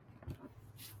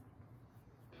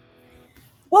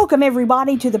Welcome,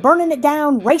 everybody, to the Burning It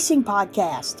Down Racing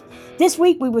Podcast. This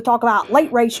week, we will talk about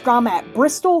late race drama at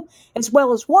Bristol, as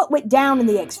well as what went down in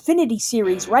the Xfinity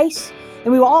Series race,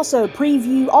 and we will also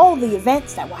preview all of the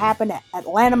events that will happen at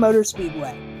Atlanta Motor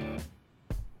Speedway.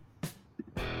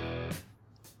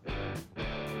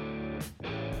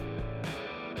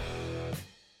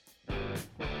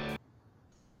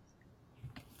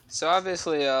 So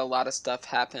obviously a lot of stuff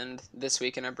happened this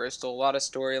weekend at Bristol. A lot of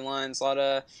storylines, a lot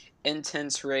of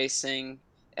intense racing,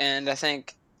 and I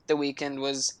think the weekend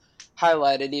was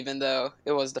highlighted, even though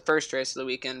it was the first race of the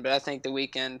weekend. But I think the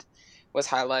weekend was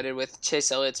highlighted with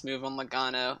Chase Elliott's move on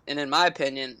Logano, and in my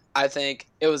opinion, I think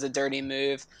it was a dirty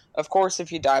move. Of course,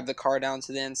 if you dive the car down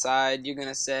to the inside, you're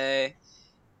gonna say,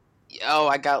 "Oh,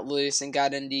 I got loose and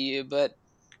got into you," but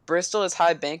Bristol, as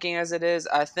high banking as it is,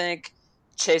 I think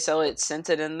Chase Elliott sent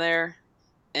it in there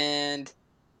and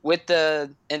with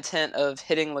the intent of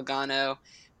hitting Logano,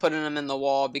 putting him in the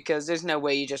wall, because there's no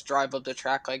way you just drive up the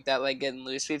track like that, like getting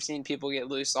loose. We've seen people get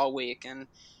loose all week, and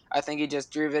I think he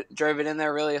just drove it in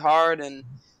there really hard, and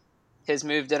his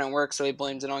move didn't work, so he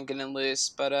blames it on getting loose.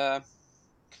 But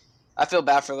I feel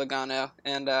bad for Logano,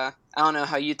 and I don't know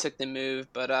how you took the move,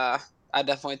 but I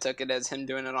definitely took it as him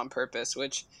doing it on purpose.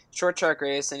 Which short track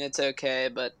race, and it's okay,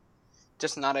 but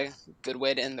just not a good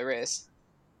way to end the race.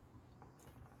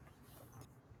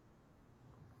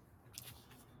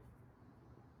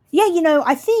 Yeah,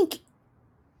 I think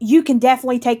you can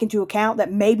definitely take into account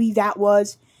that maybe that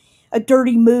was a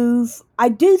dirty move. I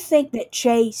do think that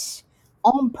Chase,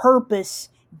 on purpose,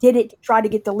 did it to try to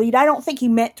get the lead. I don't think he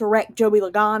meant to wreck Joey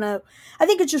Logano. I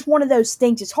think it's just one of those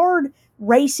things. It's hard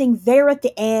racing there at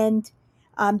the end.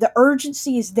 The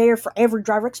urgency is there for every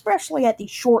driver, especially at these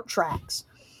short tracks.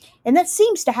 And that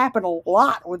seems to happen a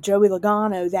lot with Joey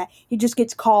Logano, that he just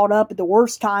gets caught up at the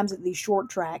worst times at these short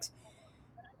tracks.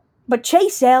 But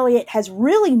Chase Elliott has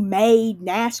really made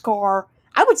NASCAR,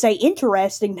 I would say,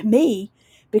 interesting to me,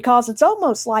 because it's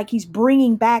almost like he's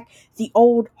bringing back the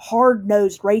old hard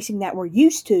nosed racing that we're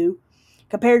used to,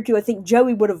 compared to, I think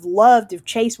Joey would have loved if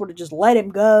Chase would have just let him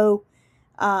go.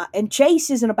 And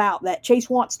Chase isn't about that. Chase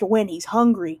wants to win, he's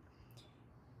hungry.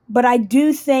 But I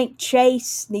do think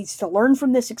Chase needs to learn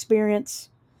from this experience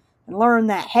and learn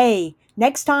that, hey,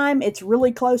 next time it's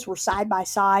really close, we're side by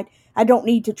side. I don't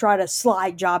need to try to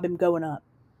slide job him going up.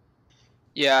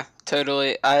 Yeah,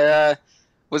 totally. I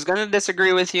was gonna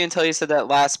disagree with you until you said that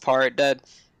last part. That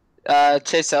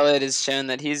Chase Elliott has shown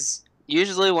that he's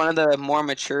usually one of the more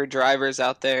mature drivers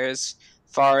out there as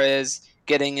far as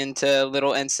getting into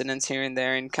little incidents here and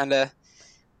there and kind of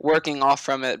working off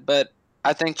from it. But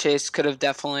I think Chase could have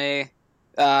definitely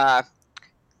uh,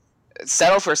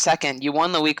 settled for second. You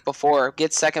won the week before.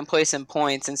 Get second place in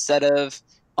points instead of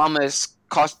almost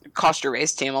cost your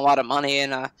race team a lot of money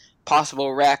in a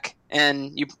possible wreck.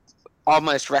 And you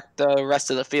almost wrecked the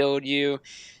rest of the field. You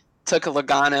took a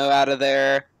Logano out of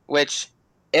there, which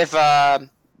if um,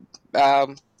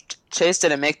 Chase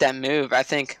didn't make that move, I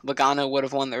think Logano would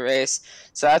have won the race.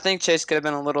 So I think Chase could have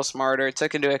been a little smarter,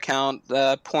 took into account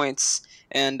the points,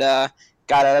 and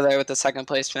got out of there with the second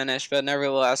place finish. But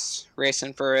nevertheless,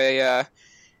 racing for a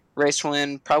race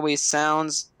win probably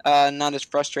sounds not as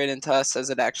frustrating to us as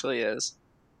it actually is.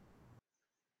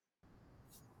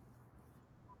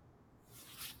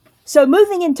 So,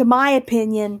 moving into my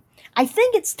opinion, I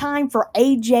think it's time for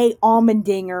AJ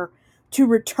Allmendinger to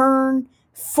return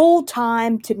full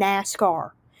time to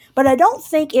NASCAR. But I don't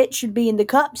think it should be in the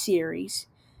Cup Series.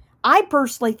 I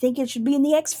personally think it should be in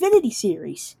the Xfinity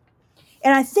Series.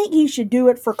 And I think he should do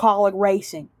it for Kaulig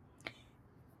Racing.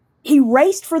 He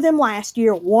raced for them last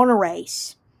year, won a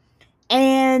race.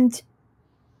 And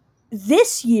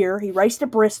this year, he raced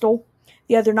at Bristol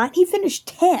the other night. He finished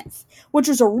 10th, which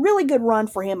was a really good run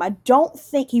for him. I don't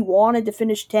think he wanted to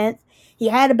finish 10th. He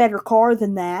had a better car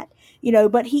than that,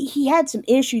 but he had some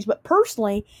issues. But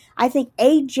personally, I think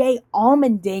AJ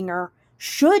Allmendinger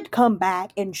should come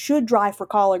back and should drive for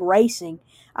Kaulig Racing.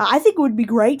 I think it would be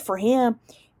great for him.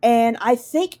 And I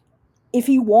think if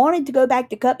he wanted to go back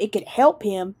to Cup, it could help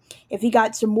him if he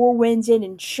got some more wins in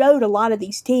and showed a lot of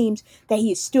these teams that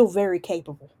he is still very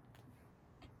capable.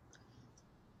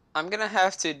 I'm gonna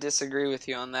have to disagree with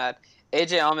you on that.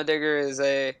 AJ Allmendinger is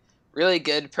a really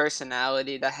good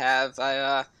personality to have.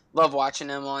 I love watching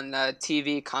him on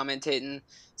TV commentating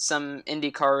some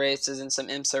IndyCar races and some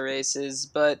IMSA races.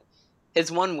 But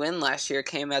his one win last year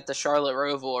came at the Charlotte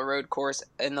Roval, a road course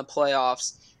in the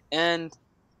playoffs, and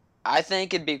I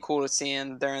think it'd be cool to see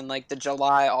him during like the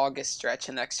July August stretch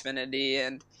in Xfinity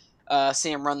and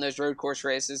see him run those road course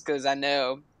races because I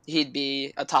know he'd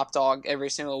be a top dog every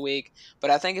single week.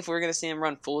 But I think if we're going to see him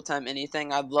run full time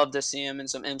anything, I'd love to see him in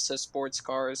some IMSA sports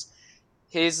cars.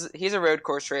 He's a road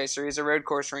course racer. He's a road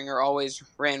course ringer. Always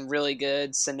ran really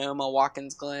good. Sonoma,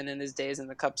 Watkins Glen in his days in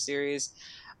the Cup Series.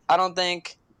 I don't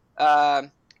think uh,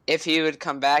 if he would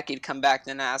come back, he'd come back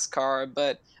to NASCAR.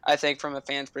 But I think from a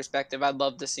fan's perspective, I'd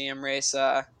love to see him race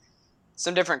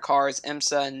some different cars,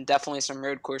 IMSA, and definitely some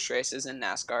road course races in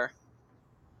NASCAR.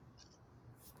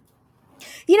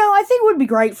 I think it would be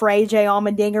great for AJ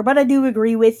Allmendinger, but I do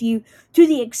agree with you to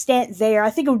the extent there. I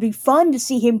think it would be fun to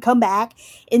see him come back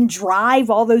and drive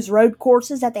all those road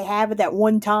courses that they have at that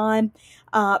one time.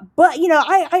 But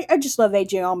I just love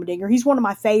AJ Allmendinger. He's one of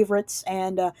my favorites,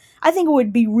 and I think it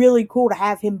would be really cool to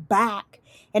have him back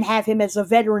and have him as a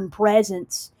veteran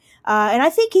presence. And I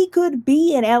think he could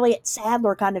be an Elliott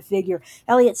Sadler kind of figure.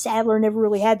 Elliott Sadler never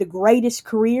really had the greatest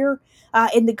career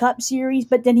in the Cup Series,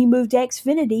 but then he moved to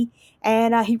Xfinity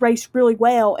and he raced really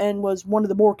well and was one of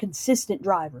the more consistent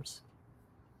drivers.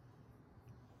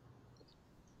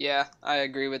 Yeah, I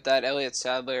agree with that. Elliott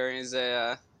Sadler is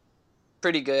a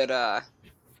pretty good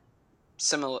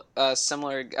similar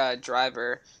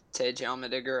driver to AJ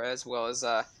Allmendinger as well as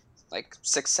like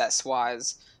success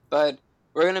wise. But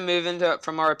we're gonna move into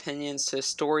from our opinions to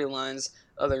storylines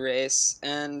of the race,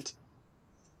 and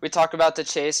we talked about the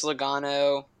Chase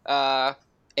Logano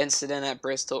incident at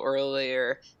Bristol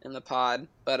earlier in the pod,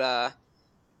 but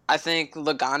I think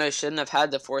Logano shouldn't have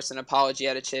had to force an apology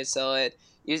out of Chase Elliott.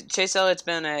 Chase Elliott's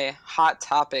been a hot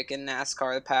topic in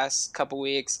NASCAR the past couple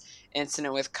weeks.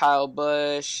 Incident with Kyle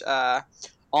Busch,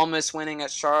 almost winning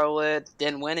at Charlotte,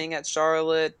 then winning at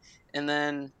Charlotte, and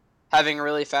then having a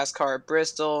really fast car at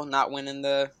Bristol, not winning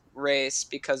the race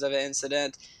because of an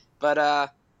incident. But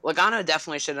Logano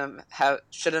definitely shouldn't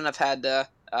have had to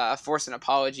force an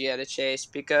apology out of Chase,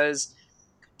 because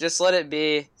just let it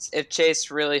be. If Chase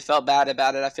really felt bad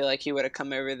about it, I feel like he would have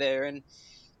come over there, and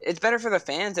it's better for the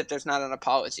fans if there's not an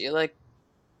apology. Like,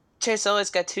 Chase Elliott's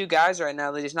got two guys right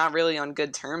now that he's not really on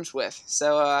good terms with.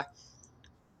 So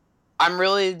I'm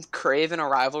really craving a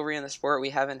rivalry in the sport.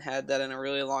 We haven't had that in a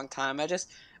really long time. I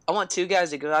want two guys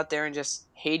to go out there and just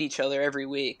hate each other every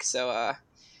week. So I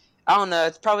don't know.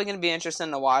 It's probably going to be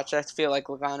interesting to watch. I feel like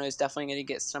Logano is definitely going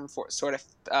to get some sort of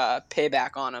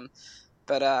payback on him.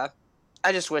 But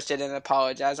I just wish they didn't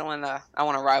apologize. I want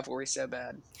a rivalry so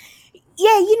bad.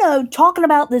 Yeah, talking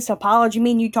about this apology, I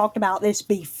mean, you talked about this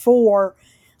before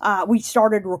we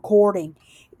started recording.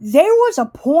 There was a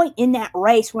point in that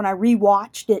race when I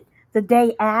rewatched it the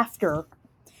day after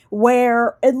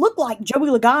where it looked like Joey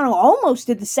Logano almost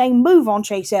did the same move on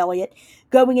Chase Elliott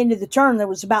going into the turn. There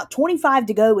was about 25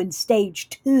 to go in stage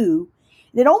two.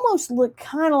 It almost looked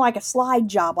kind of like a slide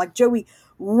job, like Joey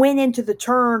went into the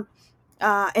turn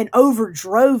and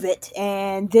overdrove it,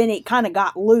 and then it kind of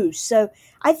got loose. So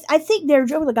I think there,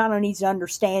 Joey Logano needs to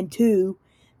understand too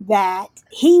that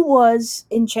he was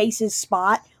in Chase's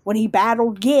spot when he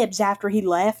battled Gibbs after he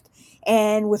left,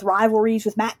 and with rivalries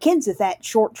with Matt Kenseth at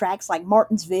short tracks like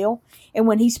Martinsville, and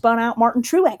when he spun out Martin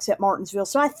Truex at Martinsville.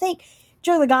 So I think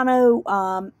Joey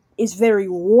Logano is very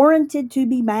warranted to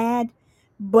be mad,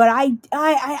 but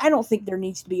I don't think there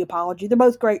needs to be apology. They're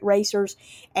both great racers,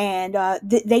 and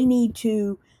they need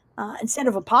to, instead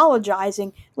of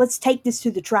apologizing, let's take this to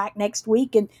the track next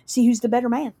week and see who's the better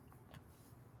man.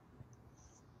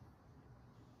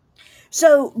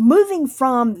 So moving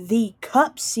from the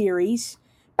Cup Series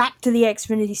back to the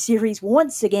Xfinity Series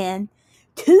once again,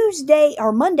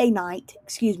 Monday night,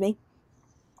 excuse me,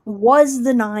 was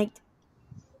the night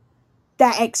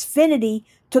that Xfinity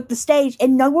took the stage,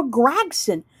 and Noah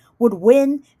Gragson would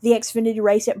win the Xfinity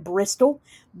race at Bristol,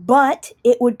 but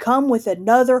it would come with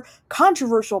another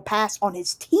controversial pass on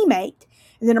his teammate,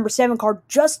 the number 7 car,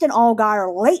 Justin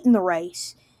Allgaier, late in the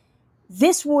race.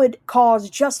 This would cause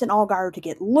Justin Allgaier to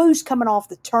get loose coming off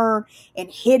the turn and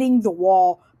hitting the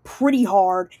wall pretty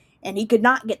hard, and he could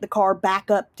not get the car back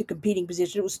up to competing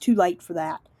position. It was too late for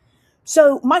that.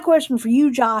 So my question for you,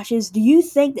 Josh, is do you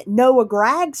think that Noah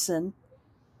Gragson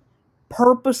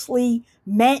purposely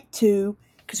meant to,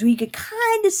 because we could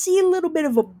kind of see a little bit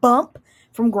of a bump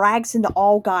from Gragson to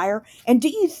Allgaier? And do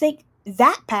you think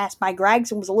that pass by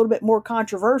Gragson was a little bit more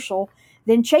controversial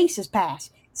than Chase's pass?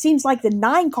 Seems like the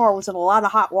 9 car was in a lot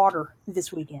of hot water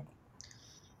this weekend.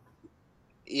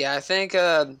 Yeah, I think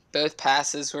both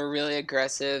passes were really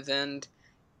aggressive, and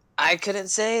I couldn't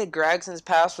say Gragson's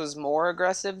pass was more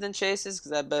aggressive than Chase's,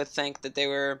 because I both think that they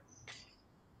were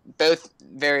both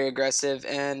very aggressive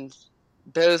and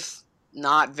both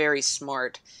not very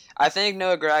smart. I think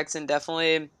Noah Gragson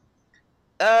definitely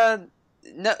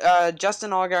No,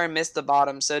 Justin Allgaier missed the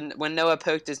bottom, so when Noah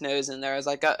poked his nose in there, I was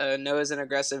like, uh-oh, Noah's an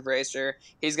aggressive racer.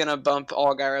 He's going to bump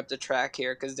Allgaier up the track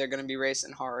here because they're going to be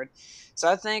racing hard. So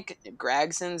I think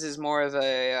Gragson's is more of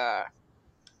a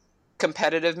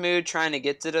competitive mood, trying to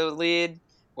get to the lead,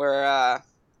 where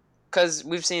because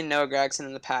we've seen Noah Gragson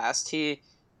in the past.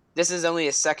 This is only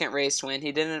his second race win.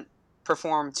 He didn't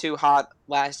perform too hot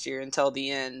last year until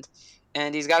the end,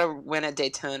 and he's got a win at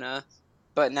Daytona,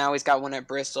 but now he's got one at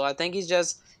Bristol. I think he's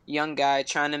just a young guy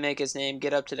trying to make his name,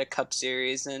 get up to the Cup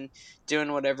Series, and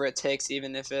doing whatever it takes,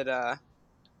 even if it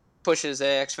pushes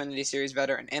a Xfinity Series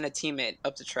veteran and a teammate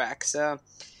up the track. So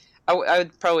I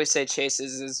would probably say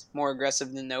Chase's is more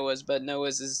aggressive than Noah's, but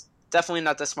Noah's is definitely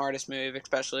not the smartest move,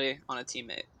 especially on a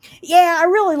teammate. Yeah, I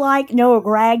really like Noah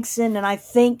Gragson, and I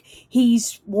think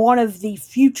he's one of the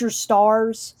future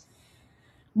stars.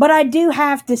 But I do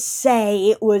have to say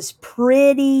it was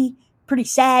pretty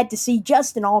sad to see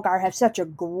Justin Allgaier have such a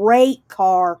great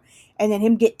car and then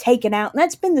him get taken out. And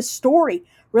that's been the story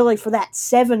really for that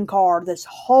 7 car this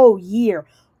whole year.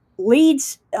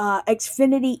 Leads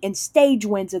Xfinity in stage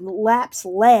wins and laps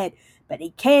led, but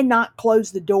he cannot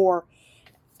close the door.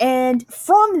 And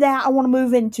from that, I want to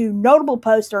move into notable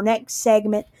post, our next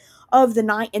segment of the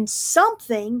night, and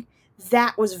something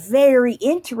that was very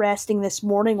interesting this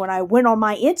morning when I went on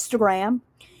my Instagram.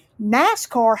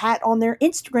 NASCAR had on their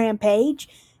Instagram page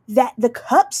that the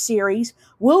Cup Series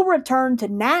will return to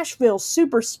Nashville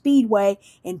Super Speedway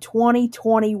in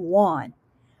 2021.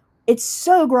 It's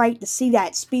so great to see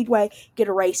that Speedway get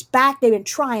a race back. They've been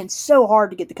trying so hard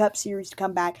to get the Cup Series to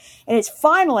come back, and it's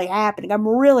finally happening. I'm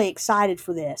really excited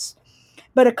for this.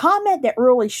 But a comment that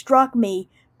really struck me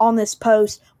on this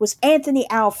post was Anthony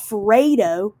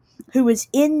Alfredo, who was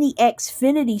in the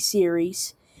Xfinity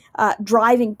series,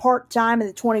 driving part time in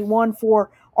the 21 for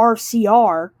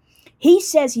RCR. He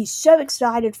says he's so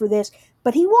excited for this,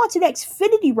 but he wants an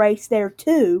Xfinity race there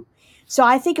too. So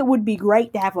I think it would be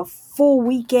great to have a full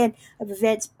weekend of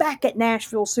events back at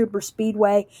Nashville Super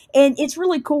Speedway. And it's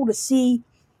really cool to see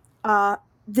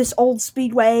this old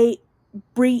speedway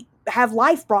have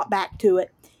life brought back to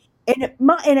it. And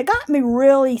it got me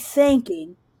really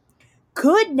thinking,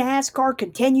 could NASCAR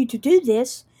continue to do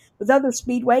this with other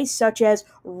speedways such as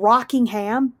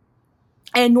Rockingham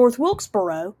and North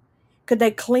Wilkesboro? Could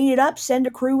they clean it up, send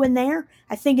a crew in there?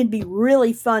 I think it'd be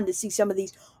really fun to see some of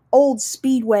these old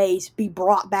speedways be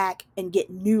brought back and get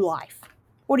new life.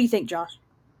 What do you think, Josh?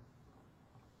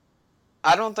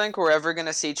 I don't think we're ever going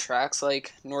to see tracks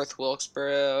like North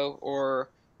Wilkesboro or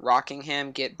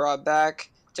Rockingham get brought back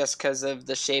just because of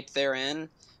the shape they're in.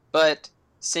 But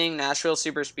seeing Nashville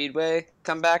Super Speedway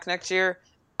come back next year,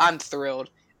 I'm thrilled.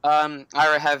 I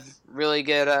have really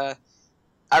good.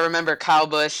 I remember Kyle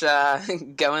Busch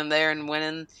going there and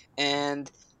winning, and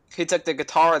he took the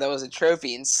guitar that was a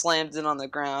trophy and slammed it on the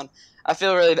ground. I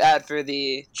feel really bad for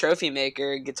the trophy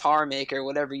maker, guitar maker,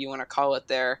 whatever you want to call it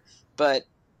there, but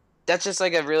that's just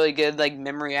like a really good like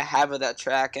memory I have of that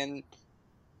track and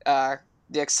uh,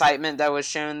 the excitement that was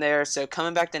shown there. So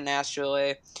coming back to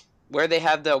Nashville, where they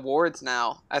have the awards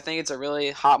now, I think it's a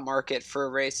really hot market for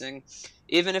racing.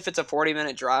 Even if it's a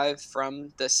 40-minute drive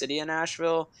from the city of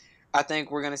Nashville, I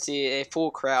think we're going to see a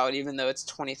full crowd, even though it's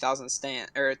 20,000 stand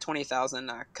or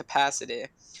 20,000 capacity.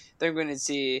 They're going to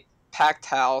see packed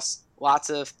house, lots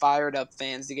of fired up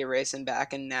fans to get racing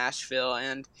back in Nashville,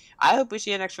 and I hope we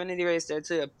see an Xfinity race there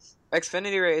too.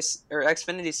 Xfinity race or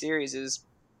Xfinity series is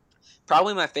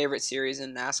probably my favorite series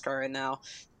in NASCAR right now.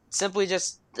 Simply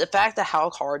just the fact of how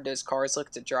hard those cars look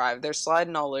to drive. They're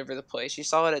sliding all over the place. You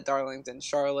saw it at Darlington,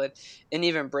 Charlotte, and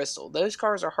even Bristol. Those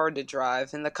cars are hard to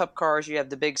drive. In the Cup cars, you have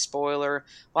the big spoiler,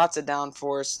 lots of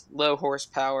downforce, low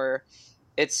horsepower.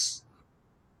 It's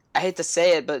I hate to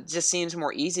say it, but it just seems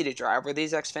more easy to drive. Where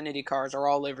these Xfinity cars are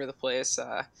all over the place,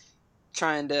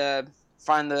 trying to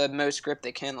find the most grip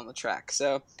they can on the track.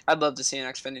 So I'd love to see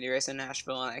an Xfinity race in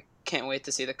Nashville, and I can't wait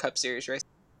to see the Cup Series race.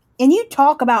 And you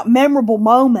talk about memorable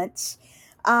moments.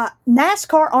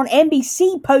 NASCAR on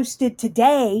NBC posted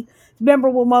today the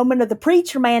memorable moment of the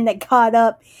preacher man that got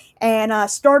up and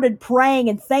started praying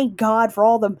and thank God for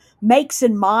all the makes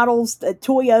and models, the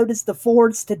Toyotas, the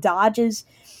Fords, the Dodges,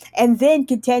 and then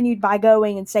continued by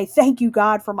going and say, "Thank you,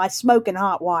 God, for my smoking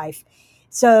hot wife."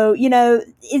 So,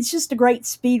 it's just a great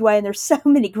speedway, and there's so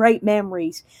many great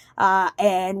memories.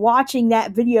 And watching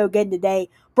that video again today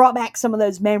brought back some of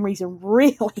those memories and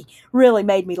really, really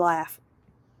made me laugh.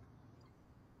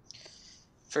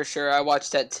 For sure, I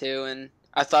watched that too, and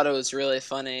I thought it was really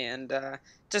funny, and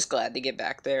just glad to get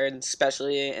back there, and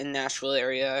especially in Nashville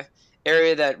area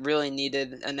that really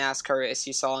needed a NASCAR race.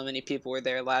 You saw how many people were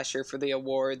there last year for the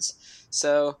awards,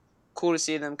 so cool to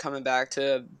see them coming back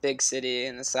to a big city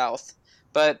in the South.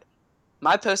 But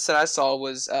my post that I saw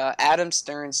was Adam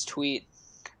Stern's tweet.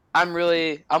 I'm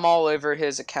all over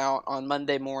his account on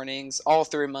Monday mornings, all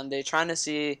through Monday, trying to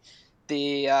see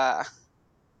the uh,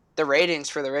 the ratings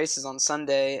for the races on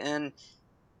Sunday. And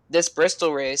this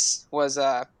Bristol race was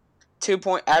average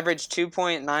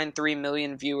 2.93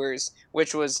 million viewers,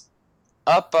 which was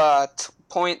up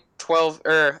point 12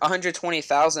 or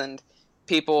 120,000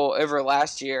 people over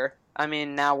last year. I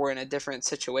mean, now we're in a different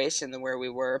situation than where we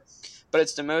were, but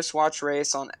it's the most watched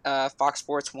race on Fox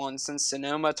Sports 1 since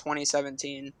Sonoma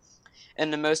 2017,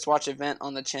 and the most watched event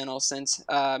on the channel since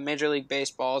Major League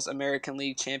Baseball's American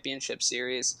League Championship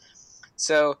Series.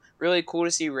 So really cool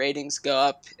to see ratings go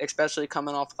up, especially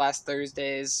coming off last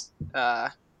Thursday's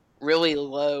really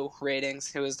low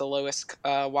ratings. It was the lowest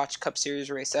watched Cup Series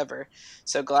race ever.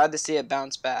 So glad to see it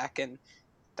bounce back, and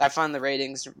I find the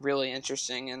ratings really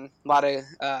interesting and a lot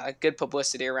of good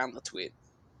publicity around the tweet.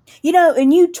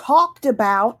 And you talked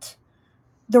about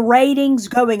the ratings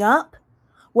going up.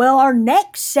 Well, our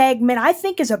next segment, I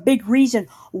think, is a big reason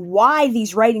why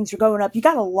these ratings are going up. You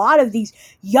got a lot of these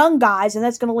young guys, and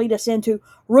that's going to lead us into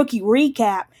rookie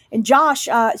recap. And Josh,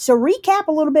 so recap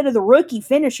a little bit of the rookie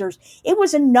finishers. It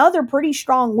was another pretty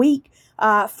strong week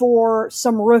for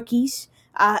some rookies.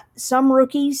 Some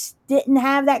rookies didn't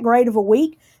have that great of a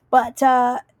week, but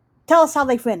tell us how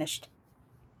they finished.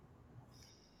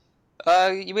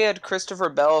 We had Christopher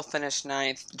Bell finish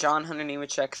ninth, John Hunter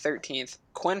Nemechek 13th,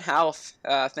 Quinn Half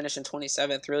finishing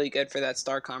 27th, really good for that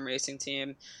Starcom Racing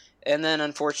team. And then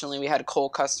unfortunately we had Cole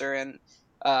Custer and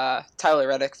Tyler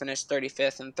Reddick finish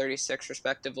 35th and 36th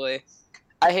respectively.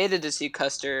 I hated to see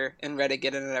Custer and Reddick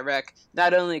get in a wreck,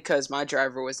 not only because my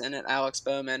driver was in it, Alex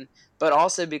Bowman, but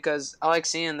also because I like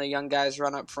seeing the young guys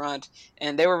run up front,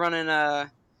 and they were running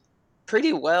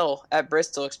pretty well at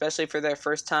Bristol, especially for their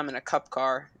first time in a Cup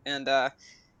car. And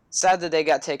sad that they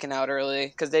got taken out early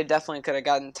because they definitely could have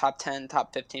gotten top 10,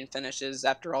 top 15 finishes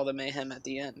after all the mayhem at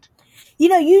the end.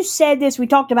 You said this, we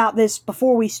talked about this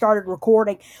before we started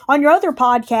recording. On your other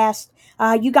podcast,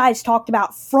 you guys talked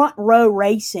about front row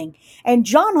racing, and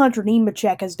John Hunter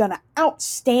Nemechek has done an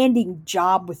outstanding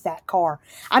job with that car.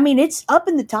 I mean, it's up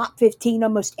in the top 15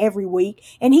 almost every week,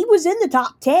 and he was in the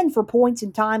top 10 for points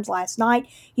and times last night.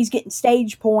 He's getting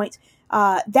stage points.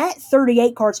 That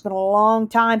 38 car, it's been a long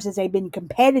time since they've been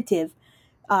competitive,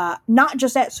 not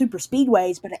just at super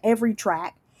speedways, but at every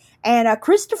track. And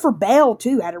Christopher Bell,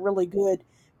 too, had a really good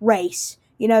race.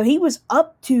 He was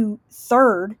up to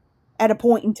third at a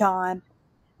point in time.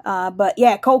 But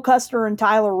yeah, Cole Custer and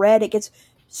Tyler Reddick. It's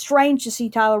strange to see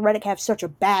Tyler Reddick have such a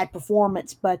bad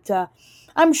performance, but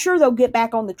I'm sure they'll get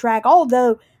back on the track.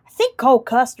 Although I think Cole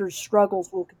Custer's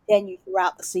struggles will continue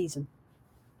throughout the season.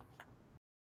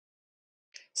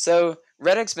 So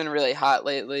Reddick's been really hot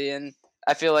lately, and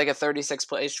I feel like a 36th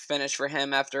place finish for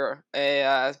him after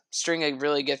a string of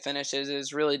really good finishes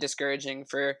is really discouraging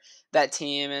for that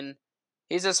team. And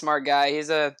he's a smart guy. He's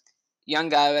a young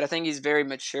guy, but I think he's very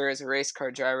mature as a race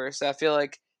car driver. So I feel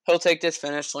like he'll take this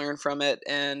finish, learn from it,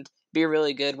 and be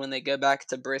really good when they go back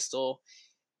to Bristol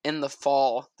in the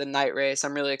fall, the night race.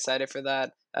 I'm really excited for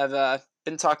that. I've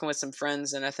been talking with some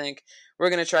friends, and I think we're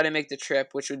going to try to make the trip,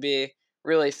 which would be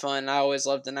really fun. I always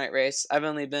love the night race. I've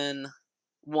only been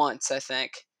once, I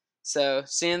think. So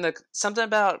seeing something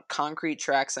about concrete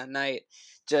tracks at night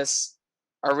just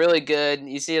are really good.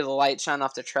 You see the light shine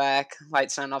off the track,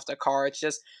 light shine off the car. It's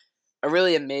just a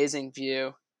really amazing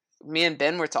view. Me and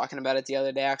Ben were talking about it the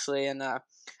other day, actually, in a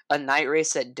night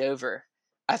race at Dover.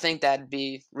 I think that'd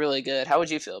be really good. How would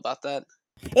you feel about that?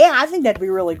 Yeah, I think that'd be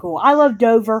really cool. I love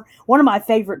Dover, one of my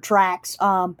favorite tracks.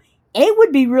 It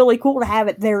would be really cool to have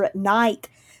it there at night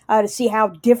to see how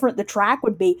different the track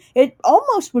would be. It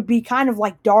almost would be kind of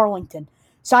like Darlington.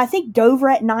 So I think Dover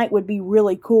at night would be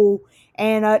really cool.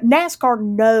 And NASCAR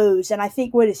knows, and I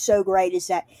think what is so great is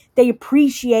that they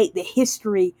appreciate the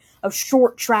history of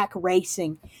short track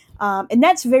racing. And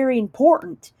that's very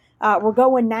important. We're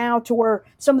going now to where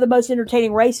some of the most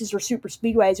entertaining races are super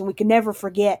speedways, and we can never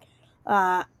forget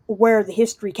where the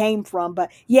history came from.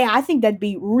 But yeah, I think that'd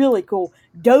be really cool.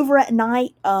 Dover at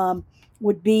night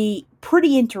would be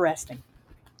pretty interesting.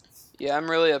 Yeah, I'm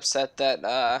really upset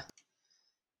that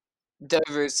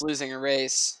Dover's losing a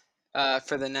race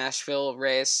for the Nashville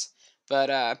race,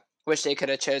 but wish they could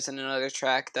have chosen another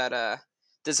track that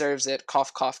deserves it.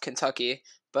 Cough, cough, Kentucky.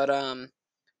 But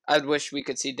I'd wish we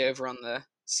could see Dover on the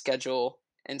schedule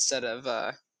instead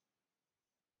of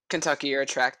Kentucky, or a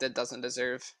track that doesn't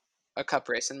deserve a cup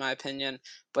race, in my opinion.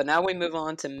 But now we move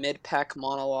on to mid-pack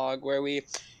monologue, where we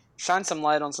shine some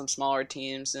light on some smaller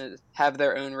teams and have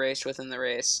their own race within the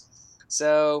race.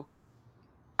 So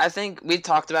I think we've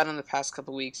talked about in the past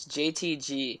couple weeks.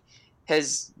 JTG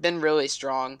has been really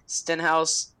strong.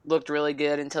 Stenhouse looked really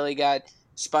good until he got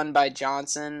spun by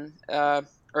Johnson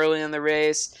early in the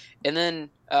race, and then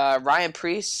Ryan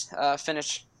Preece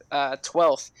finished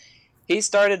 12th. He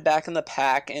started back in the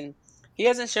pack, and he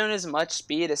hasn't shown as much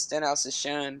speed as Stenhouse has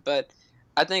shown. But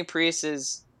I think Preece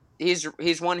is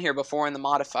he's won here before in the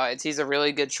modifieds. He's a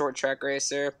really good short track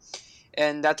racer,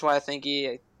 and that's why I think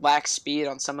he lacks speed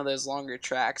on some of those longer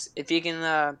tracks. If he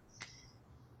can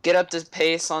get up to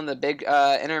pace on the big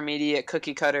intermediate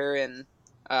cookie cutter and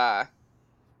uh,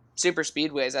 super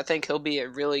speedways, I think he'll be a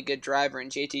really good driver,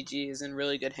 and JTG is in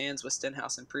really good hands with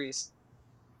Stenhouse and Priest.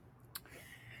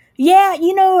 Yeah,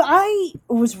 I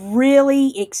was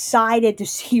really excited to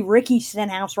see Ricky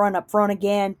Stenhouse run up front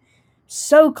again.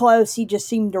 So close, he just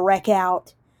seemed to wreck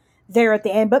out there at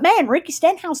the end. But man, Ricky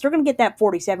Stenhouse, they're going to get that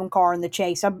 47 car in the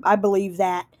chase. I believe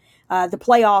that. The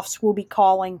playoffs will be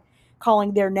calling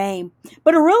their name.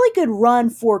 But a really good run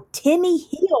for Timmy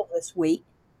Hill this week.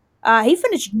 He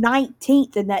finished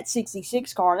 19th in that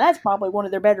 66 car. And that's probably one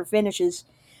of their better finishes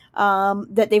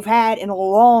that they've had in a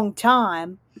long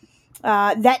time.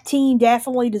 That team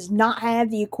definitely does not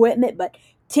have the equipment, but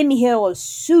Timmy Hill is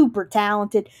super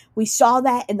talented. We saw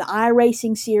that in the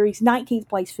iRacing series, 19th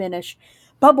place finish.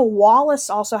 Bubba Wallace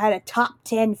also had a top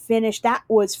 10 finish. That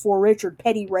was for Richard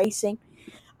Petty Racing.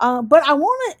 But I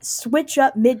want to switch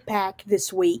up mid pack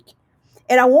this week,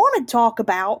 and I want to talk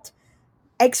about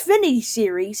Xfinity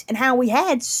series and how we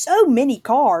had so many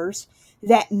cars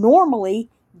that normally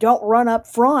don't run up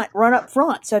front,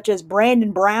 such as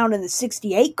Brandon Brown in the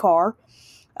 68 car.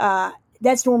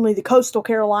 That's normally the Coastal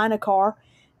Carolina car.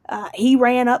 He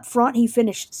ran up front. He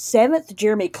finished 7th.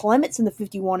 Jeremy Clements in the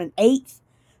 51 and 8th.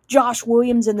 Josh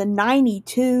Williams in the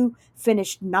 92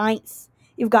 finished 9th.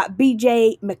 You've got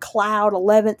BJ McLeod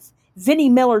 11th. Vinnie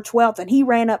Miller 12th, and he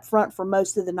ran up front for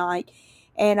most of the night.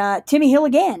 And Timmy Hill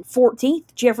again,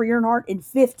 14th. Jeffrey Earnhardt in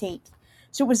 15th.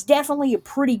 So it was definitely a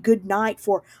pretty good night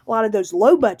for a lot of those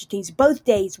low budget teams. Both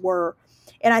days were.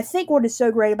 And I think what is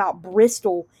so great about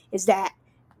Bristol is that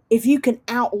if you can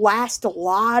outlast a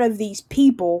lot of these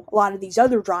people, a lot of these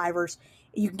other drivers,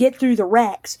 you can get through the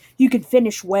wrecks, you can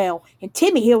finish well. And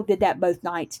Timmy Hill did that both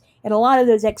nights. And a lot of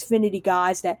those Xfinity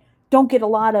guys that don't get a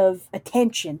lot of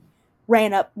attention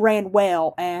ran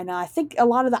well. And I think a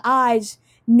lot of the eyes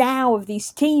now of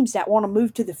these teams that want to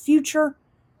move to the future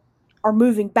are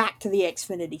moving back to the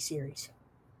Xfinity series.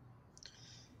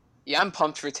 Yeah, I'm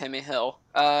pumped for Timmy Hill.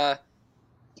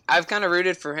 I've kind of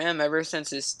rooted for him ever since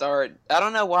his start. I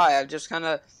don't know why. I've just kind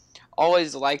of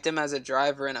always liked him as a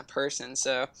driver and a person.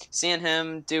 So seeing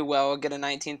him do well, get a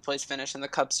 19th place finish in the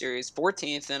Cup Series,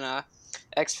 14th in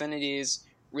Xfinity is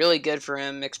really good for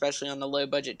him, especially on the low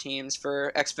budget teams.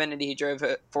 For Xfinity, he drove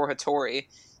for Hattori,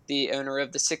 the owner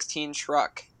of the 16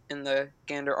 truck in the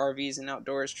Gander RVs and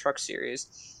Outdoors Truck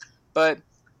Series. But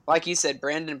like you said,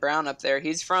 Brandon Brown up there,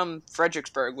 he's from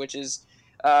Fredericksburg, which is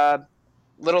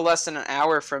little less than an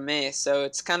hour from me. So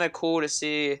it's kind of cool to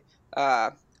see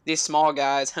these small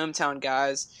guys, hometown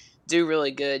guys, do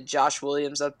really good. Josh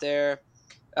Williams up there.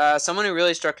 Someone who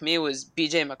really struck me was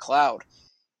BJ McLeod.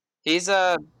 He's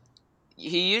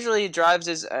he usually drives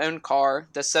his own car,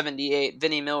 the 78.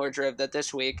 Vinnie Miller drove that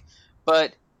this week,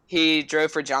 but he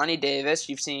drove for Johnny Davis.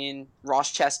 You've seen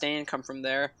Ross Chastain come from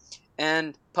there,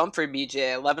 and pump for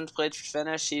BJ. 11th place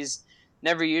finish. He's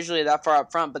never usually that far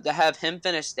up front, but to have him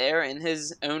finish there in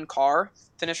his own car,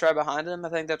 finish right behind him, I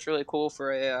think that's really cool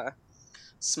for a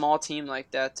small team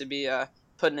like that to be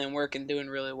putting in work and doing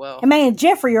really well. And man,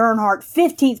 Jeffrey Earnhardt,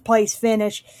 15th place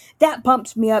finish. That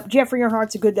pumps me up. Jeffrey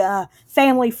Earnhardt's a good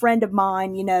family friend of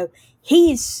mine.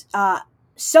 He's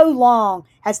so long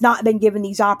has not been given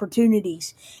these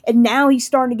opportunities. And now he's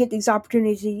starting to get these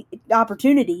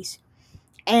opportunities.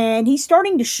 And he's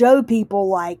starting to show people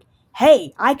like,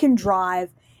 hey, I can drive.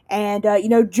 And,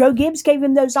 Joe Gibbs gave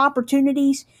him those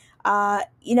opportunities,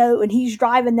 and he's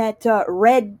driving that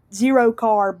red zero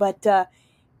car. But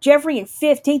Jeffrey in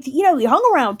 15th, he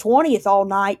hung around 20th all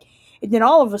night. And then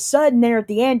all of a sudden there at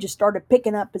the end just started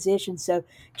picking up positions. So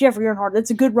Jeffrey Earnhardt, that's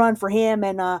a good run for him.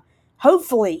 And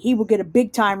hopefully he will get a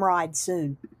big time ride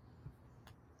soon.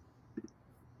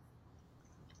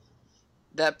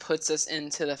 That puts us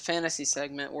into the fantasy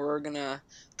segment where we're going to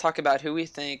talk about who we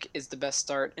think is the best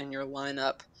start in your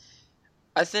lineup.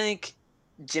 I think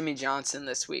Jimmie Johnson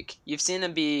this week. You've seen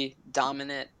him be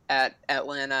dominant at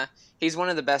Atlanta. He's one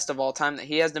of the best of all time.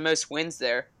 He has the most wins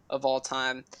there of all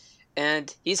time.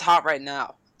 And he's hot right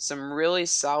now. Some really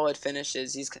solid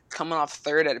finishes. He's coming off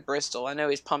third at Bristol. I know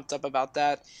he's pumped up about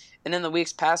that. And in the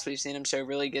weeks past, we've seen him show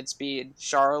really good speed.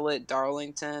 Charlotte,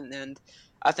 Darlington, and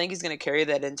I think he's going to carry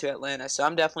that into Atlanta. So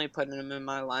I'm definitely putting him in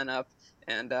my lineup,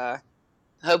 and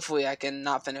hopefully I can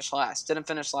not finish last. Didn't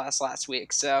finish last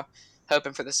week, so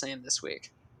hoping for the same this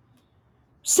week.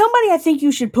 Somebody I think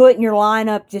you should put in your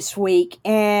lineup this week,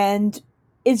 and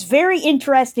it's very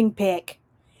interesting pick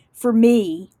for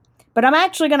me, but I'm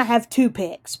actually going to have two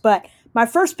picks. But my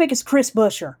first pick is Chris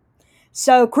Buescher.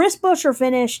 So Chris Buescher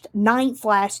finished ninth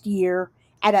last year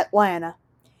at Atlanta,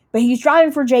 but he's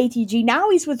driving for JTG.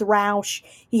 Now he's with Roush.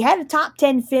 He had a top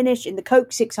 10 finish in the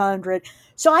Coke 600.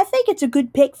 So I think it's a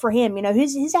good pick for him. You know,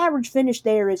 his average finish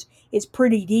there is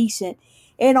pretty decent.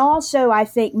 And also, I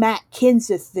think Matt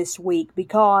Kenseth this week,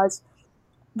 because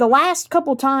the last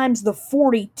couple times the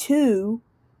 42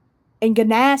 and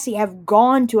Ganassi have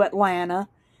gone to Atlanta,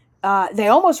 they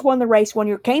almost won the race one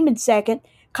year, came in second.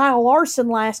 Kyle Larson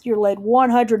last year led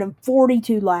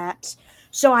 142 laps.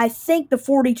 So I think the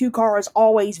 42 car is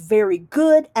always very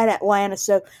good at Atlanta.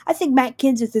 So I think Matt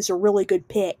Kenseth is a really good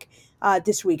pick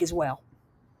this week as well.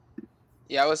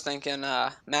 Yeah, I was thinking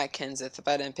Matt Kenseth. If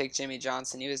I didn't pick Jimmie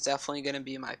Johnson, he was definitely going to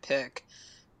be my pick.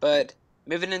 But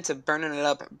moving into burning it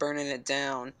up, burning it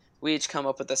down, we each come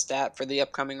up with a stat for the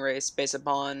upcoming race based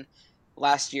upon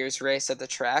last year's race at the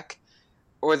track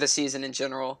or the season in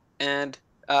general. And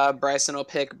Bryson will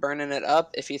pick burning it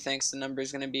up if he thinks the number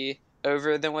is going to be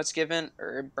over than what's given,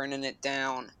 or burning it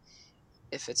down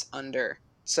if it's under.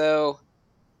 So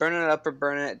burning it up or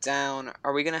burning it down,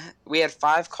 are we gonna? We had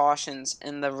 5 cautions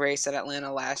in the race at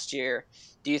Atlanta last year.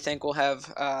 Do you think we'll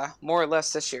have more or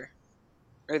less this year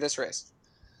or this race?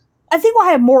 I think we'll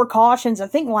have more cautions. I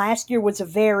think last year was a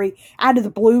very out of the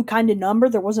blue kind of number.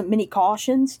 There wasn't many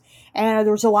cautions, and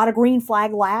there was a lot of green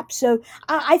flag laps. So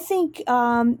I think,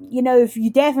 if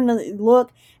you definitely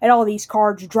look at all these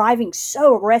cars driving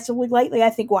so aggressively lately,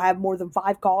 I think we'll have more than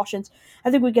 5 cautions.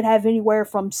 I think we could have anywhere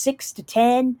from 6 to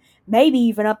 10, maybe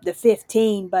even up to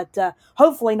 15, but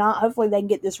hopefully not. Hopefully they can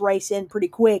get this race in pretty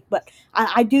quick, but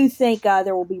I do think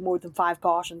there will be more than 5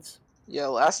 cautions. Yeah,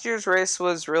 last year's race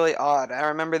was really odd. I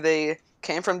remember they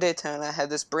came from Daytona, had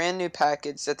this brand new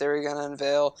package that they were going to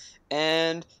unveil,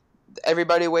 and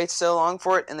everybody waits so long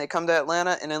for it, and they come to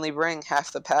Atlanta and only bring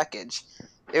half the package.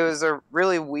 It was a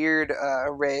really weird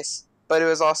race, but it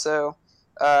was also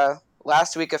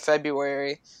last week of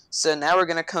February, so now we're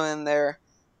going to come in there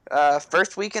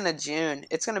first weekend of June.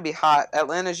 It's going to be hot.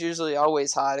 Atlanta's usually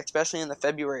always hot, especially in the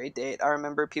February date. I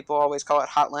remember people always call it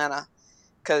Hotlanta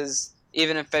because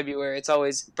even in February, it's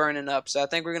always burning up. So I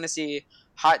think we're going to see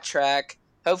hot track,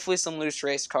 hopefully some loose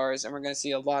race cars, and we're going to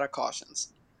see a lot of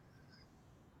cautions.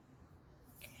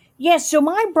 Yes, so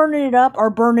my burning it up or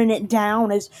burning it down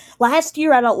is last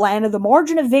year at Atlanta, the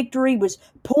margin of victory was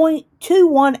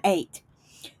 .218.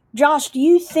 Josh, do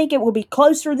you think it will be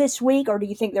closer this week, or do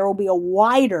you think there will be a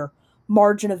wider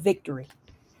margin of victory?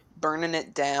 Burning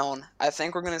it down. I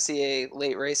think we're going to see a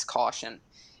late race caution,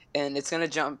 and it's going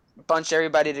to bunch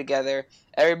everybody together.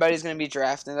 Everybody's going to be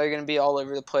drafting. They're going to be all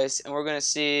over the place, and we're going to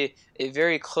see a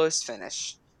very close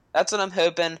finish. That's what I'm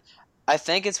hoping. I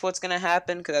think it's what's going to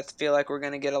happen because I feel like we're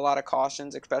going to get a lot of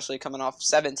cautions, especially coming off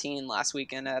 17 last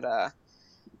weekend at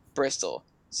Bristol.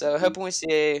 So hoping we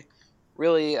see a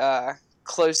really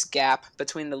close gap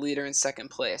between the leader and second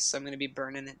place. So I'm going to be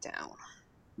burning it down.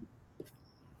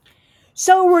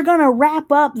 So we're going to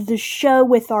wrap up the show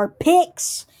with our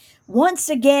picks. Once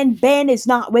again, Ben is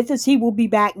not with us. He will be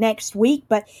back next week,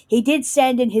 but he did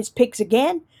send in his picks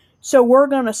again. So we're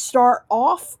going to start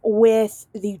off with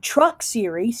the Truck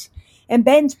Series. And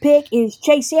Ben's pick is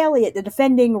Chase Elliott, the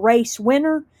defending race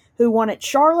winner who won at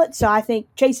Charlotte. So I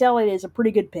think Chase Elliott is a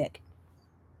pretty good pick.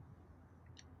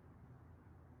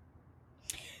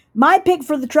 My pick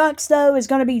for the trucks, though, is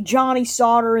going to be Johnny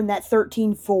Sauter in that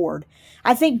 13 Ford.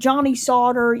 I think Johnny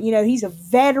Sauter, he's a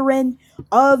veteran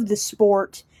of the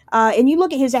sport. And you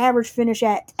look at his average finish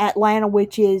at Atlanta,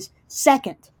 which is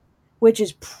second, which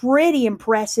is pretty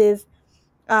impressive.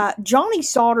 Johnny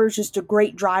Sauter is just a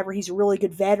great driver. He's a really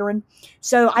good veteran.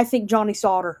 So I think Johnny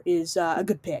Sauter is a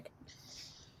good pick.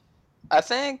 I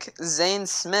think Zane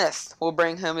Smith will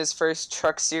bring home his first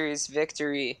Truck Series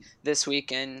victory this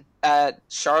weekend. At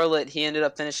Charlotte, he ended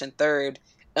up finishing third,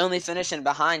 only finishing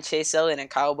behind Chase Elliott and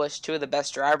Kyle Busch, two of the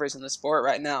best drivers in the sport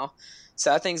right now.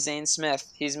 So I think Zane Smith,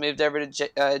 he's moved over to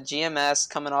GMS,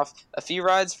 coming off a few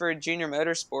rides for Junior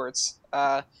Motorsports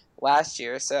last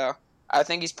year. So I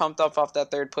think he's pumped up off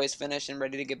that third place finish and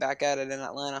ready to get back at it in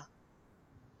Atlanta.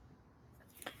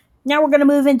 Now we're going to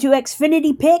move into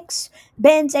Xfinity picks.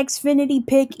 Ben's Xfinity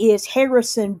pick is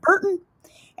Harrison Burton.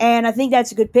 And I think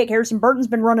that's a good pick. Harrison Burton's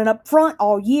been running up front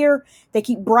all year. They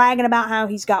keep bragging about how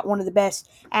he's got one of the best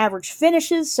average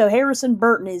finishes. So Harrison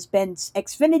Burton is Ben's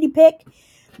Xfinity pick.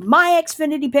 My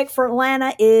Xfinity pick for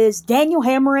Atlanta is Daniel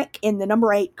Hemrick in the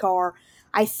number 8 car.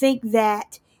 I think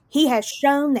that he has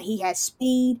shown that he has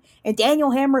speed, and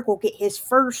Daniel Hemrick will get his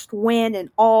first win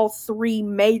in all 3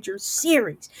 major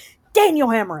series. Daniel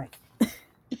Hemrick.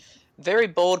 Very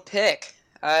bold pick.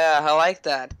 I like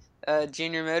that.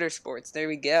 Junior Motorsports. There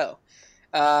we go.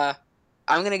 I'm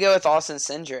gonna go with Austin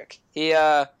Cindric. He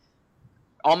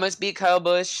almost beat Kyle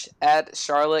Busch at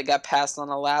Charlotte. Got passed on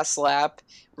the last lap.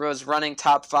 Was running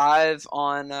top 5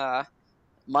 on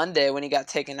Monday when he got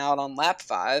taken out on lap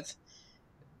 5.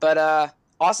 But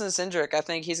Austin Cindric, I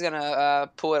think he's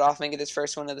gonna pull it off and get his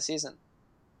first win of the season.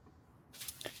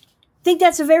 Think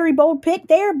that's a very bold pick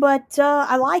there, but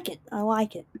I like it. I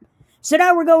like it. So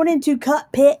now we're going into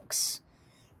Cup picks.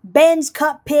 Ben's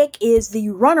Cup pick is the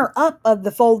runner-up of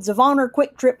the Folds of Honor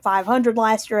Quick Trip 500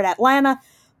 last year at Atlanta,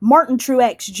 Martin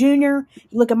Truex Jr.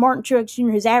 You look at Martin Truex Jr.,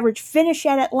 his average finish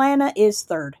at Atlanta is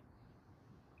 3rd.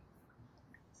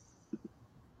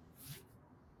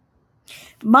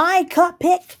 My Cup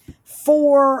pick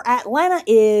for Atlanta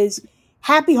is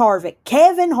Happy Harvick.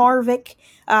 Kevin Harvick.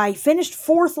 He finished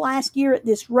 4th last year at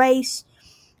this race.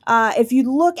 If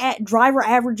you look at driver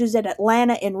averages at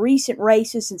Atlanta in recent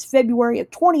races since February of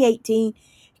 2018,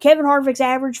 Kevin Harvick's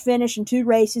average finish in 2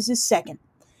 races is 2nd.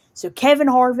 So Kevin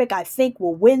Harvick, I think,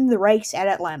 will win the race at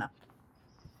Atlanta.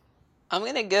 I'm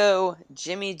going to go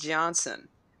Jimmy Johnson.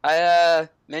 I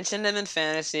mentioned him in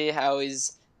fantasy, how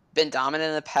he's been dominant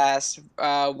in the past,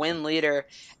 win leader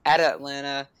at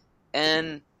Atlanta,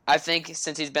 and I think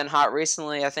since he's been hot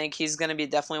recently, I think he's going to be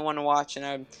definitely one to watch, and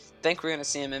I think we're going to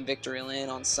see him in victory lane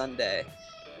on Sunday.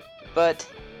 But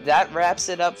that wraps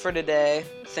it up for today.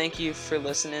 Thank you for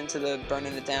listening to the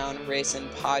Burning It Down Racing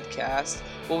podcast.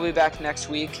 We'll be back next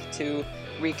week to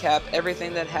recap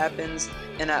everything that happens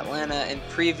in Atlanta and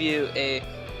preview a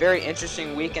very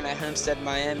interesting weekend at Homestead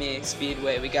Miami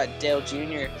Speedway. We got Dale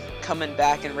Jr. coming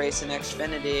back and racing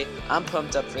Xfinity. I'm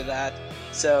pumped up for that.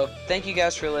 So thank you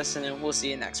guys for listening. We'll see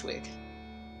you next week.